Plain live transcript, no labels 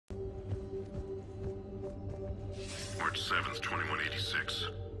March 7th, 2186.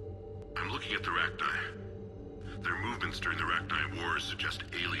 I'm looking at the Rachni. Their movements during the Rachni Wars suggest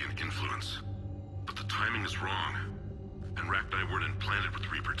alien influence. But the timing is wrong, and Rachni weren't implanted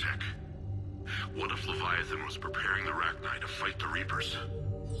with Reaper tech. What if Leviathan was preparing the Rachni to fight the Reapers?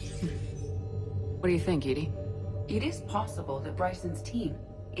 What do you think, Edie? It is possible that Bryson's team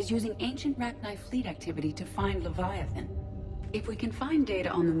is using ancient Rachni fleet activity to find Leviathan. If we can find data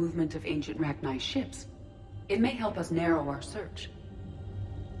on the movement of ancient Rachni ships, it may help us narrow our search.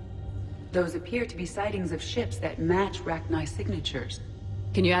 Those appear to be sightings of ships that match Rachni signatures.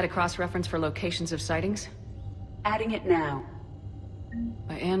 Can you add a cross-reference for locations of sightings? Adding it now.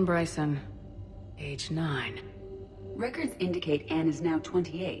 By Anne Bryson, age 9. Records indicate Anne is now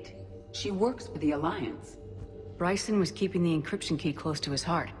 28. She works for the Alliance. Bryson was keeping the encryption key close to his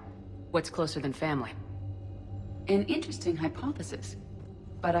heart. What's closer than family? An interesting hypothesis,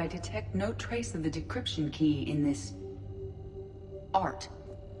 but I detect no trace of the decryption key in this art.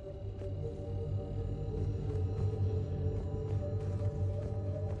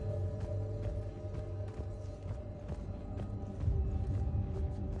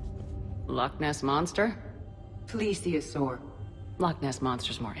 Loch Ness Monster? Plesiosaur. Loch Ness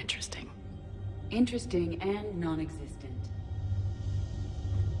Monster's more interesting. Interesting and non-existent.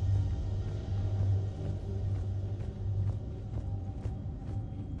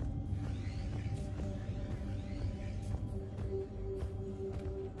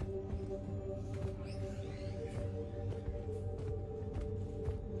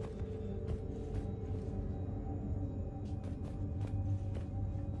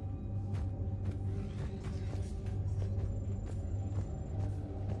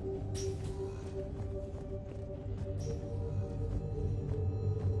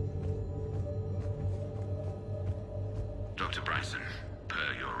 Dr. Bryson,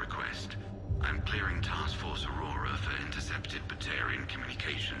 per your request, I'm clearing Task Force Aurora for intercepted Batarian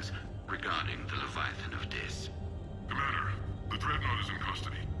communications regarding the Leviathan of Dis. Commander, the Dreadnought is in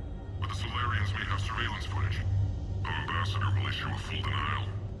custody, but the Solarians may have surveillance footage. Our ambassador will issue a full denial.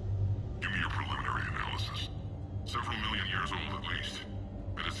 Give me your preliminary analysis. Several million years old at least,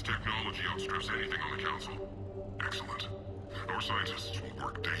 and its technology outstrips anything on the Council. Excellent. Our scientists will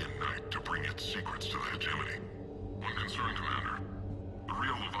work day and night to bring its secrets to the hegemony. One concern, Commander. The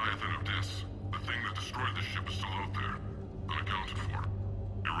real Leviathan of Dis, the thing that destroyed the ship, is still out there. Unaccounted for.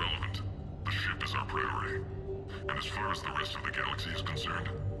 Irrelevant. The ship is our priority. And as far as the rest of the galaxy is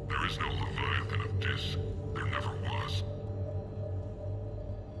concerned, there is no Leviathan of Dis. There never was.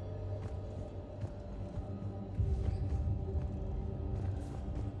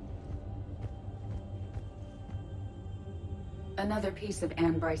 Another piece of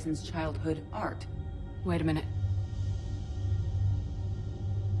Anne Bryson's childhood art. Wait a minute.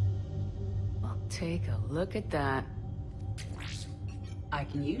 Well, take a look at that. I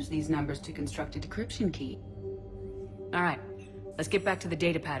can use these numbers to construct a decryption key. All right, let's get back to the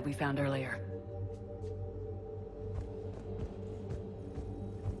datapad we found earlier.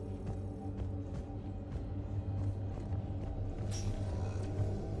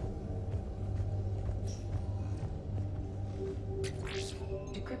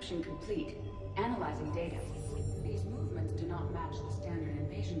 Decryption complete. Analyzing data. These movements do not match the standard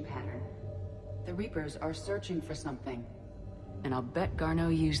invasion pattern. The Reapers are searching for something. And I'll bet Garneau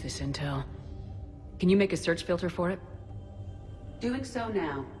used this intel. Can you make a search filter for it? Doing so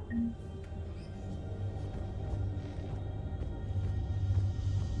now.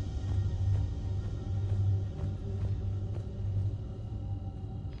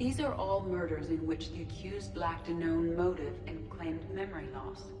 These are all murders in which the accused lacked a known motive and claimed memory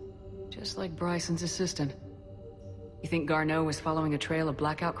loss. Just like Bryson's assistant. You think Garneau was following a trail of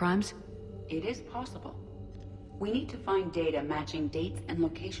blackout crimes? It is possible. We need to find data matching dates and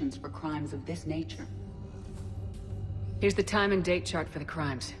locations for crimes of this nature. Here's the time and date chart for the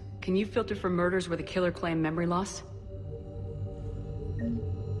crimes. Can you filter for murders where the killer claimed memory loss?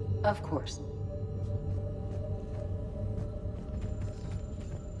 Of course.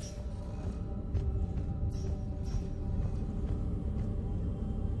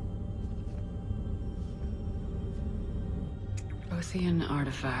 Prothean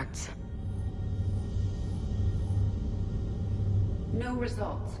artifacts. No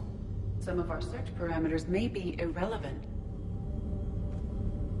results. Some of our search parameters may be irrelevant.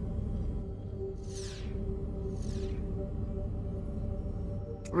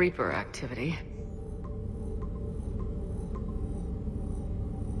 Reaper activity.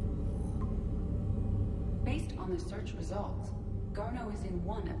 Based on the search results, Garneau is in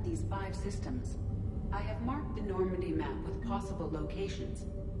one of these 5 systems. I have marked the Normandy map with possible locations.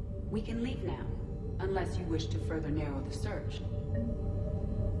 We can leave now. unless you wish to further narrow the search.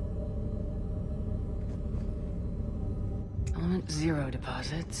 Element 0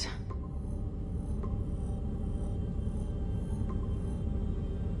 deposits.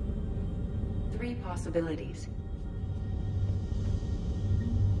 Three possibilities.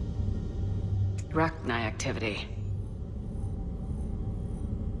 Rachni activity.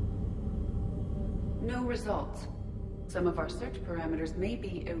 No results. Some of our search parameters may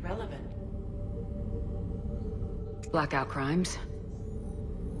be irrelevant. Blackout crimes.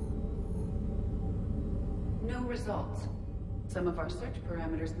 No results. Some of our search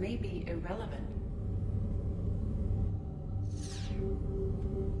parameters may be irrelevant.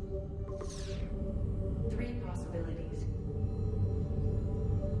 Three possibilities.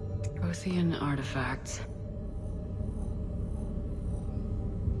 Prothean artifacts.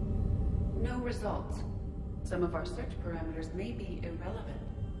 No results. Some of our search parameters may be irrelevant.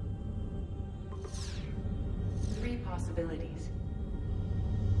 Three possibilities.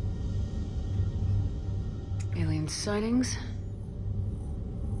 Alien sightings.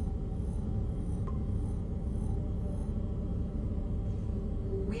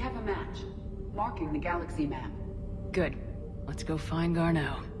 We have a match, marking the galaxy map. Good. Let's go find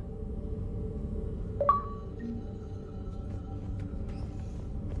Garneau.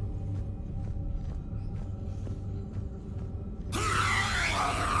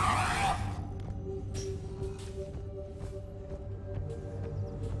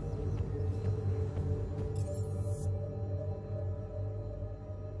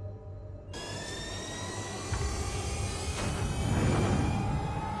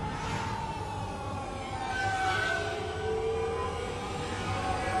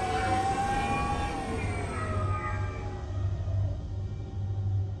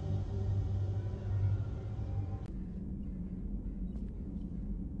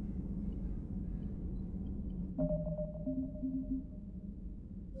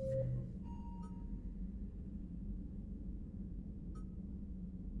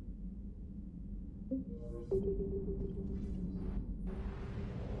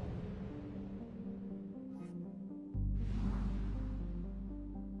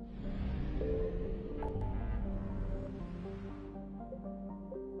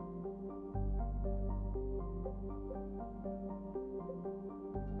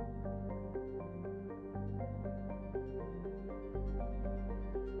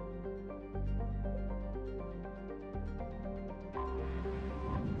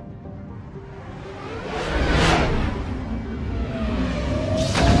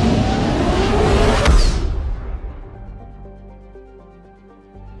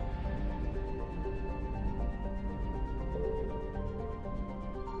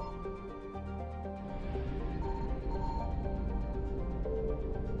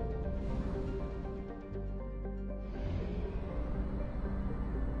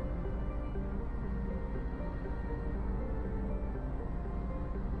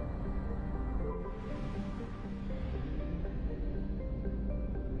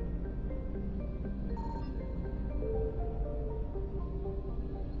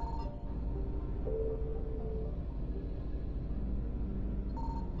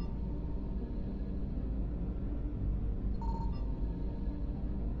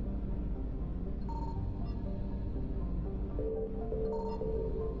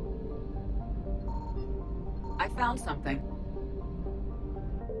 I found something.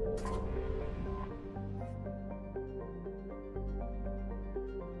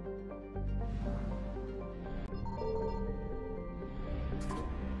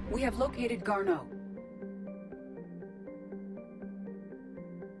 We have located Garneau.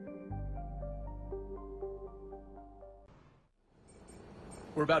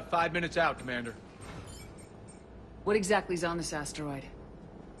 We're about 5 minutes out, Commander. What exactly is on this asteroid?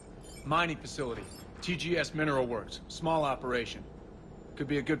 Mining facility. TGS Mineral Works. Small operation. Could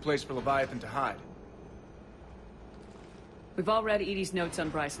be a good place for Leviathan to hide. We've all read Edie's notes on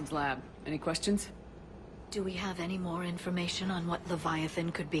Bryson's lab. Any questions? Do we have any more information on what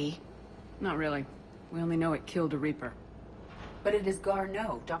Leviathan could be? Not really. We only know it killed a Reaper. But it is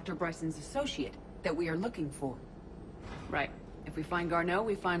Garneau, Dr. Bryson's associate, that we are looking for. Right. If we find Garneau,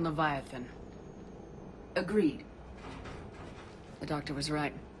 we find Leviathan. Agreed. The doctor was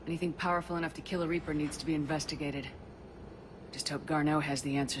right. Anything powerful enough to kill a Reaper needs to be investigated. Just hope Garneau has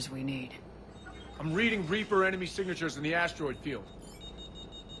the answers we need. I'm reading Reaper enemy signatures in the asteroid field.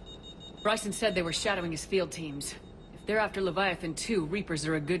 Bryson said they were shadowing his field teams. If they're after Leviathan too, Reapers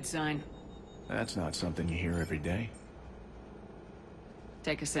are a good sign. That's not something you hear every day.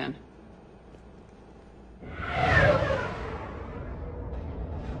 Take us in.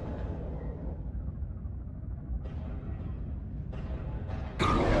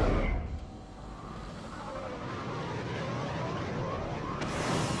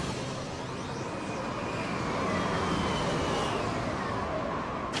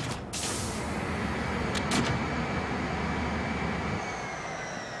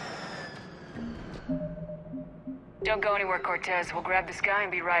 Don't go anywhere, Cortez. We'll grab this guy and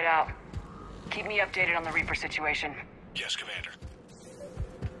be right out. Keep me updated on the Reaper situation. Yes, Commander.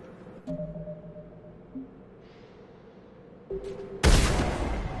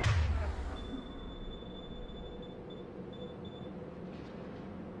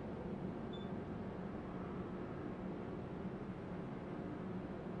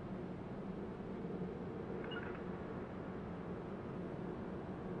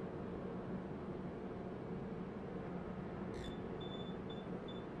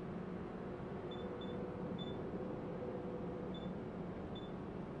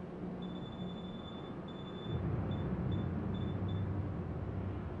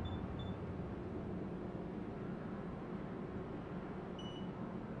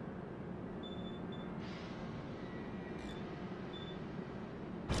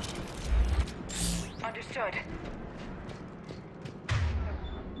 Understood.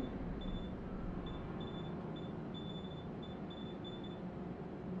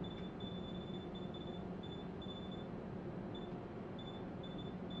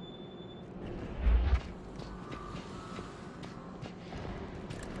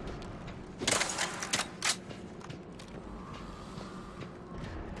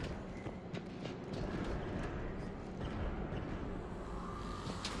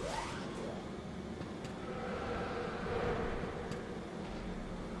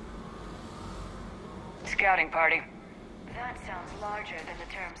 Scouting party. That sounds larger than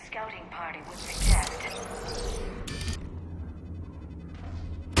the term scouting party would suggest.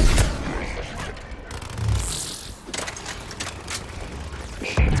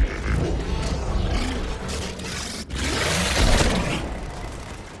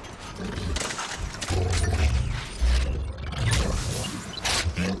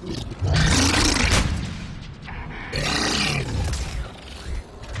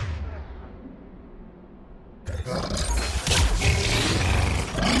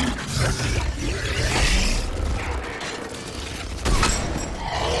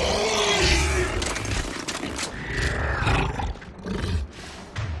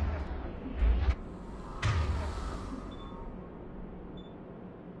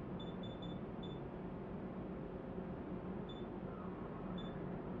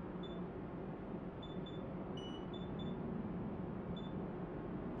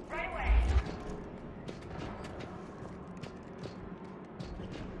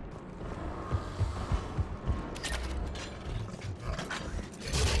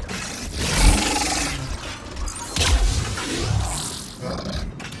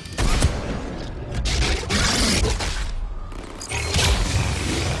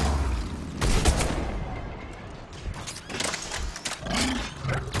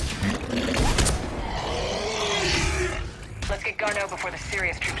 Let's get Garneau before the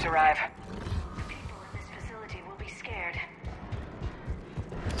serious troops arrive.